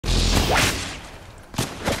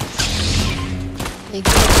Thank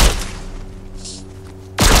you.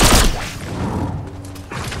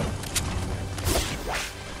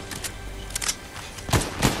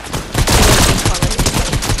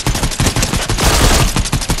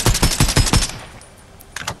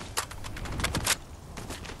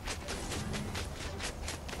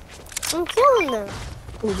 I'm killing them.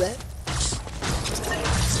 Who bet?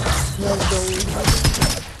 Let's go.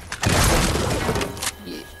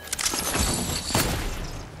 Yeah.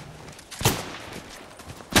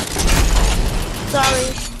 Sorry.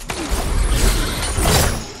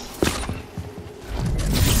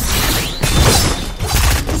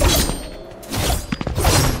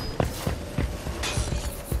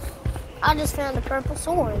 I just found a purple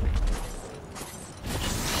sword.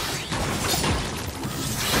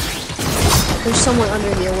 There's someone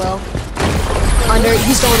under here, Will. Under,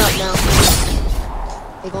 he's going up now.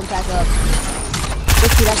 They're going back up.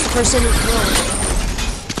 Ricky, that's the person.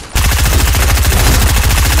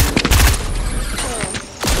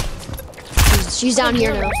 She's down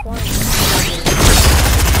here now.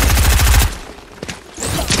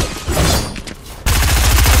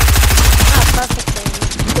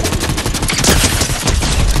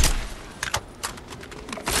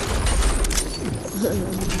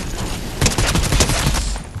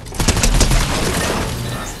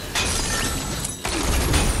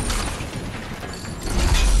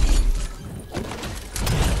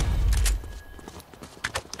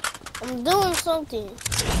 I'm doing something.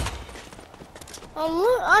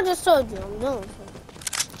 I just told you I'm doing something.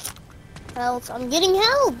 Help! I'm getting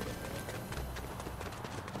help.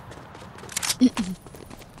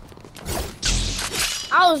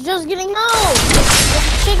 I was just getting help. There's a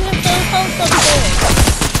chicken if there's host up there.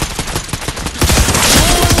 I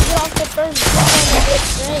don't want to get off the first block and get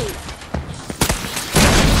straight.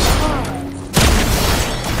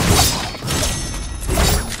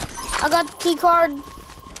 I got the key card.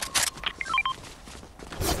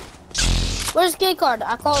 Where's the key card?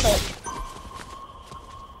 I called it.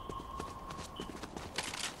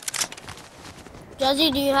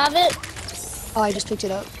 Jazzy, do you have it? Oh, I just picked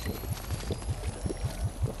it up.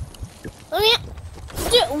 Let me.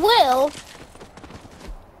 Will.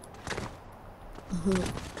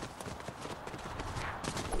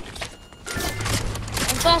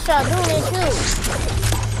 I'm faster at doing it too.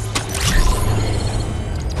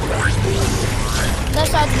 That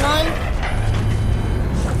side's mine.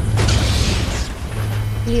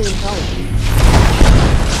 You didn't even help.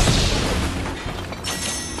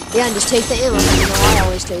 Yeah, and just take the ammo. You know I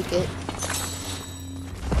always take it.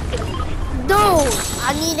 Dude,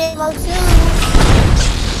 I need ammo too.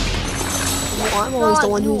 Well, I'm always the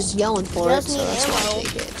one who's yelling for it, so that's why I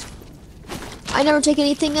take it. I never take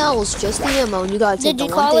anything else, just the ammo, and you gotta take the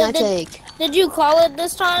one thing I take. Did you call it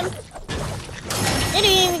this time? It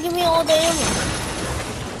didn't even give me all the ammo.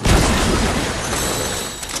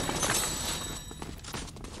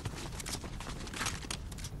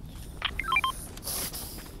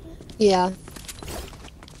 Yeah.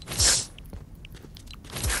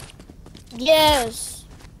 Yes.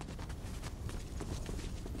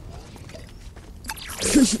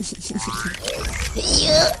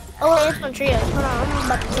 Yeah. Oh, wait, it's my trio. Hold on, I'm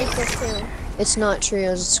about to take this too. It's not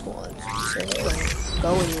trios, it's squad. So you don't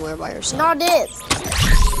go anywhere by yourself. Not it.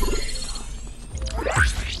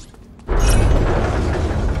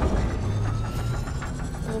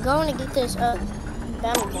 I'm going to get this battle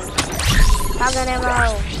gun. Shotgun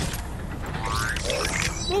ammo.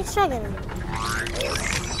 Need shotgun ammo.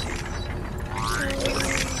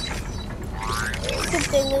 Good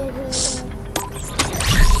thing.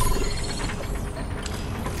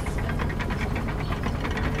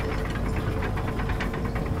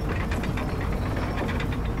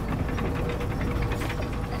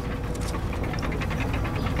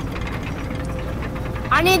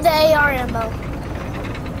 I need the AR ammo.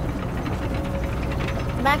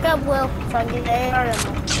 Back up, Will, so I can get the AR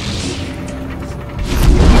ammo.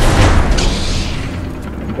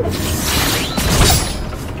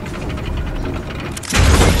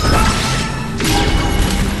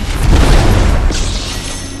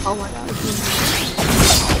 Oh my god.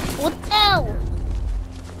 What the hell?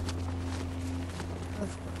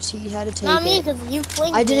 So you had to take Not me, it. because you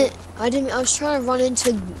flinged I didn't, I was trying to run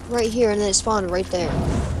into right here and then it spawned right there.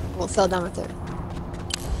 Well, it fell down right there.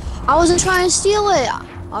 I wasn't trying to steal it.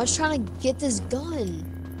 I was trying to get this gun.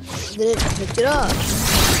 Then it picked it up.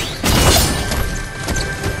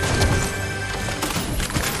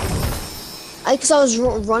 Because I was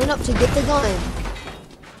running up to get the gun.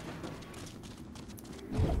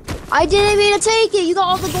 I didn't mean to take it. You got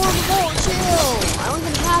all the gold in the vault. Chill. I don't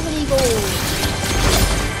even have any gold.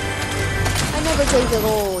 never take the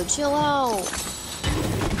gold. Chill out.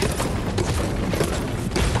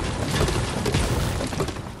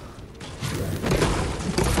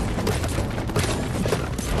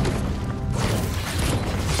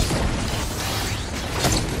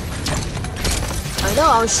 I know,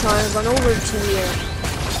 I was trying to run over to here.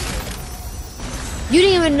 You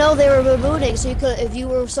didn't even know they were rebooting, so you could, if you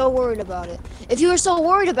were so worried about it. If you were so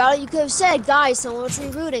worried about it, you could have said, guys, someone's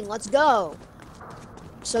rebooting, let's go.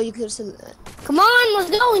 So you could have said that. Come on,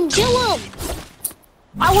 let's go and kill him.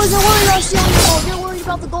 I wasn't worried about stealing the gold, you're worried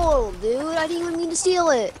about the gold, dude. I didn't even mean to steal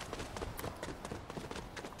it.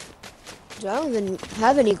 Dude, I don't even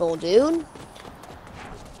have any gold, dude.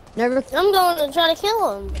 Never. I'm going to try to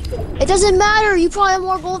kill him. It doesn't matter, you probably have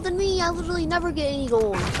more gold than me. I literally never get any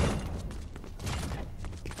gold.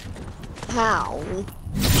 How?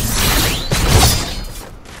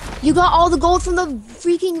 You got all the gold from the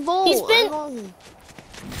freaking vault. He spent.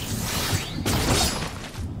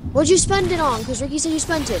 What'd you spend it on? Because Ricky said you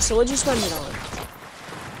spent it. So what'd you spend it on?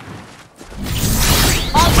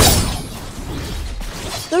 Augment.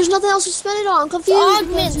 There's nothing else to spend it on. I'm confused.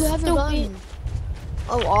 Augment, You have your stupid. gun.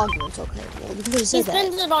 Oh, augments. Okay. Well, you could have He said that.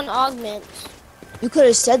 spends it on augments. You could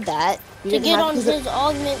have said that. You To didn't get have- on his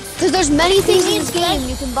augments. Because there's many things in needs this game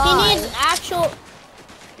you can buy. He needs actual.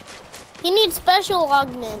 He needs special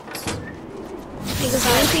augments. There's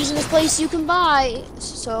many things in this place you can buy.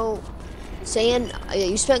 So, saying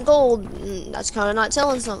you spent gold, that's kind of not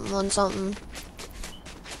telling something on something.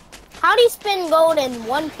 How do you spend gold in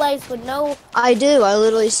one place with no? I do. I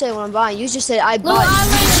literally say what I'm buying. You just said I bought. I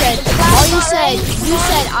You said literally- all you that's said. not You right.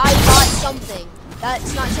 said I bought something.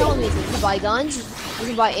 That's not telling me anything. You can buy guns. You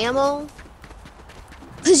can buy ammo.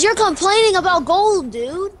 Cause you're complaining about gold,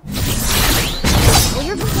 dude. Well,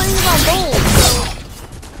 you're complaining about gold. So...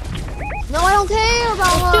 No, I don't care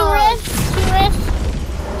about. Two rifts.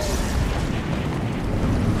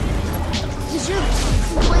 Cause you're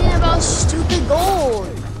complaining about stupid gold.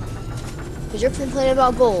 Cause you're complaining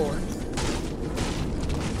about gold.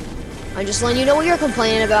 I'm just letting you know what you're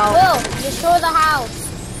complaining about. Will destroy the house.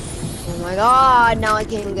 Oh my god, now I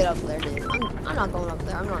can't even get up there, dude. I'm not going up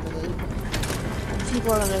there. I'm not gonna.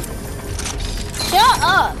 People are gonna. Shut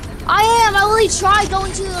up. I am. I literally tried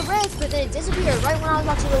going to the rift, but then it disappeared right when I was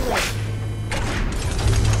about to go there.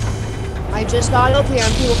 I just got up here,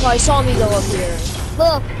 and people probably saw me go up here.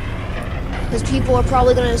 Look. Because people are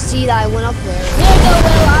probably gonna see that I went up there. Here you go,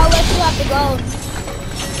 Will. I'll let you have to go.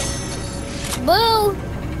 Boo.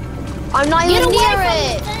 I'm not Get even away near from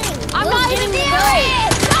it. the thing. I'm Will's not even getting near the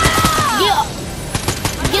it.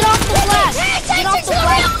 Get off the flag. Get off the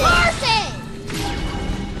flag thing.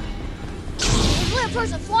 There's a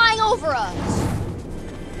person flying over us.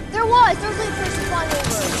 There's a person flying over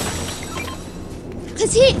us.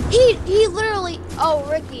 Cause he literally, oh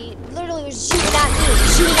Ricky, literally was shooting at me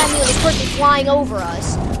with this person flying over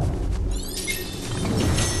us.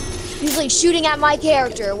 He's like shooting at my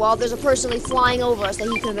character while there's a person like flying over us that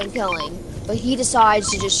he could have been killing. But he decides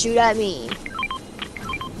to just shoot at me.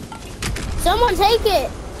 Someone take it.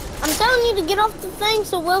 I'm telling you to get off the thing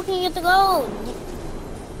so Will can get the gold.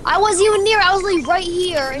 I wasn't even near, I was like right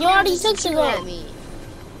here. And You already just took the shooting gold. at me.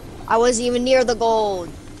 I wasn't even near the gold.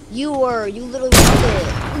 You literally took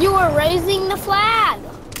it. You were raising the flag.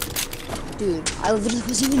 Dude, I literally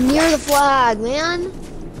wasn't even near the flag, man.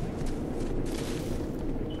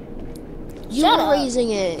 You Shut were up.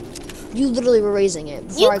 raising it. You literally were raising it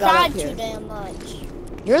before You I got cried up here. too damn much.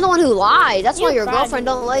 You're the one who lied. That's why You your cried girlfriend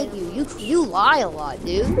too don't like you. You lie a lot,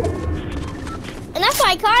 dude. And that's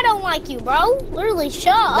why Kai don't like you, bro. Literally,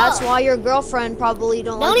 shut up. That's why your girlfriend probably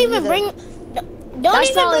don't like Don't you even either. bring. Don't That's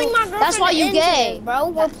even probably- bring my girlfriend. that's why you into gay. this, bro.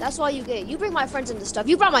 We're- That's why you gay. You bring my friends into stuff.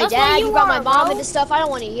 You brought my That's why dad. you You brought my are, mom bro. into stuff. I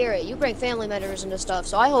don't want to hear it. You bring family members into stuff.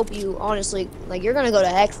 So I hope you honestly, like, you're gonna go to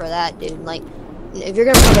heck for that, dude. Like, if you're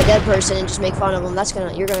gonna bring a dead person and just make fun of them,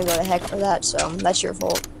 you're gonna go to heck for that. So that's your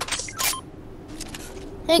fault.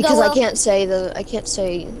 Here you Because go, I Will. can't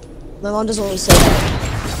say, my mom doesn't let me say that.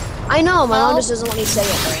 I know, my mom Oh. just doesn't let me say it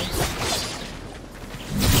though.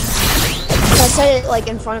 If I said it like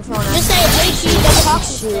in front of her on Just accident, say H-E double hockey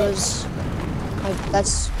she stick. was,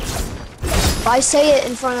 if I say it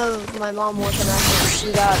in front of my mom once on accident,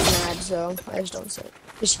 she got mad, so I just don't say it.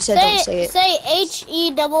 'Cause she said don't say it. Say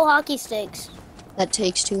H-E double hockey sticks. That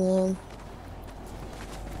takes too long.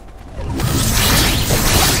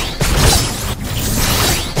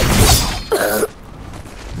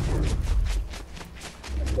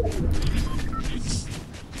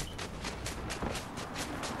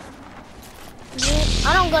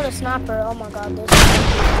 I don't got a sniper. Oh my god, this.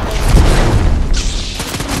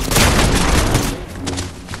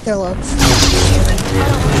 They're low. I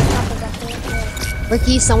don't want a sniper back there.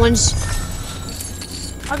 Ricky, someone's.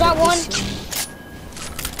 I got one.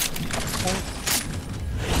 Okay.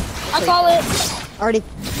 I call it. Already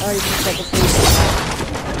picked up the freeze.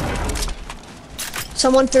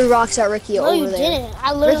 Someone threw rocks at Ricky No, over you there. didn't.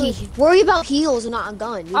 I literally. Ricky, worry about heals and not a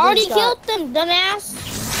gun. You I already just got killed them, dumbass.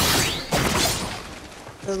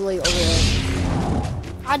 literally over there.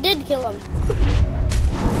 I did kill him.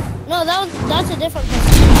 No, that's a different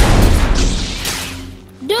person.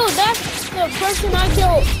 Dude, that's the person I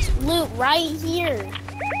killed. Loot right here.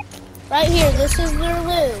 Right here. This is their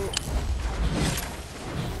loot.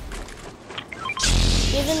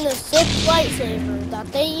 Even the sixth lightsaber that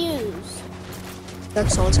they use. Look,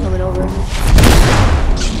 someone's coming over.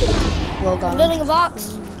 Well I'm done. building a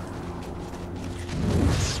box.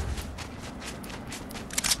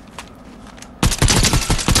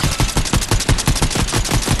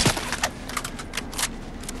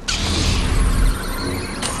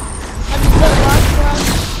 I just built a box for us.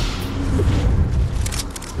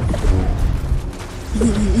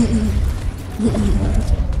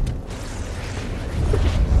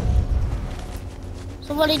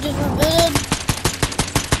 Somebody just rebooted.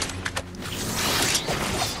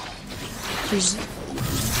 He's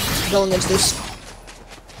going against this.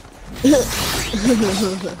 Well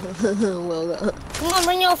done. Come on,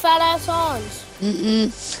 bring your fat ass on.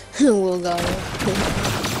 Well done.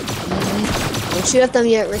 Don't shoot at them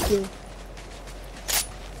yet, Ricky.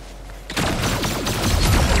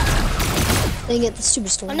 Dang it, the stupid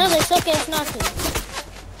storm. I know they suck at nothing.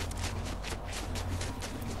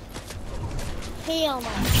 Hell no.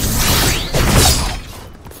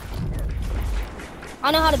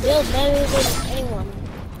 I know how to build better than anyone.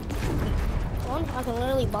 One, I can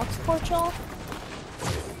literally box port y'all.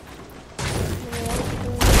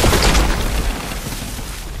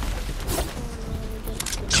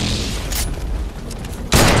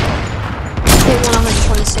 Hit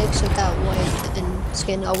 126 with that white and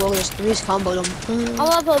skin. Oh, we'll just comboed them.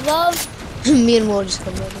 I'm up above. Me and Will just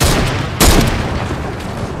comboed them.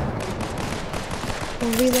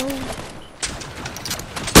 Oh, reload.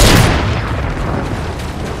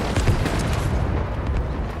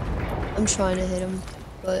 I'm trying to hit him,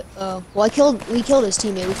 but well, we killed his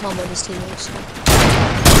teammate. We comboed his teammates.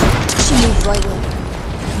 She moved right in.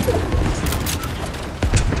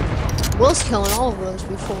 Will's killing all of those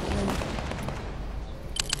before him.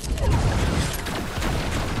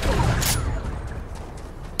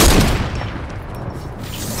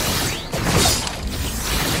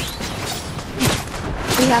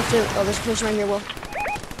 We have to. Oh, there's a person right here, Will.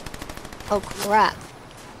 Oh crap!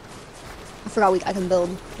 I forgot I can build.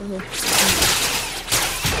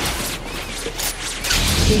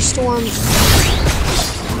 The storm.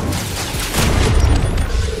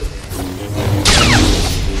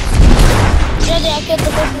 Daddy, I killed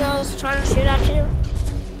the person that was trying to shoot at you.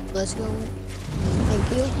 Let's go.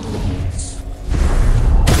 Thank you.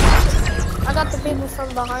 I got the people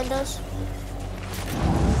from behind us.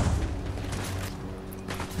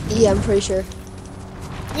 Yeah, I'm pretty sure.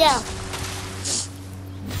 Yeah. It's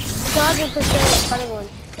 100% funny one.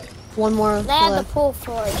 One more They had the left. pull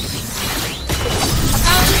for us.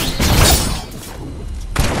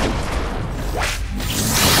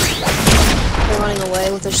 They're running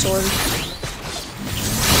away with their sword.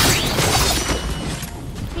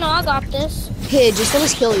 No, I got this. Kid, just let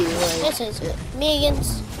us kill you. Like, This is me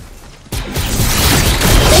against.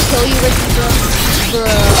 they kill you, Ricky, bro.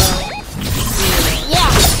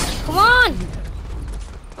 Yeah. Come on.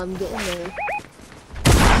 I'm getting there.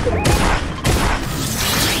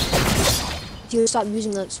 Dude, stop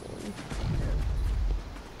using that sword.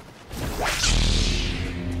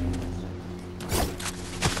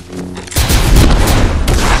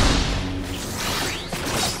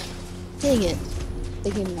 Dang it.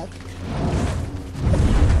 They came back.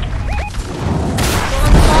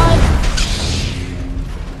 One side.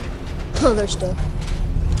 Oh, they're stuck.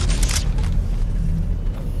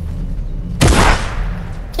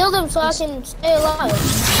 Kill them so I can stay alive.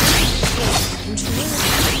 I'm trying.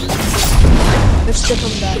 They're still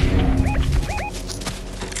coming back.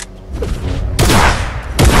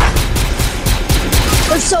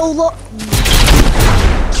 They're so low.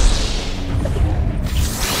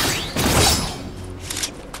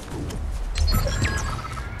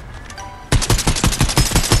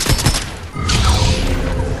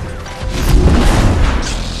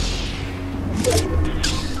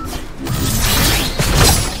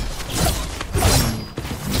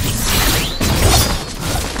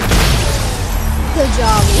 Good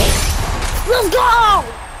job, Will. Let's go!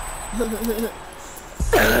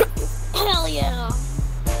 Hell yeah.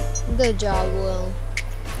 Good job, Will.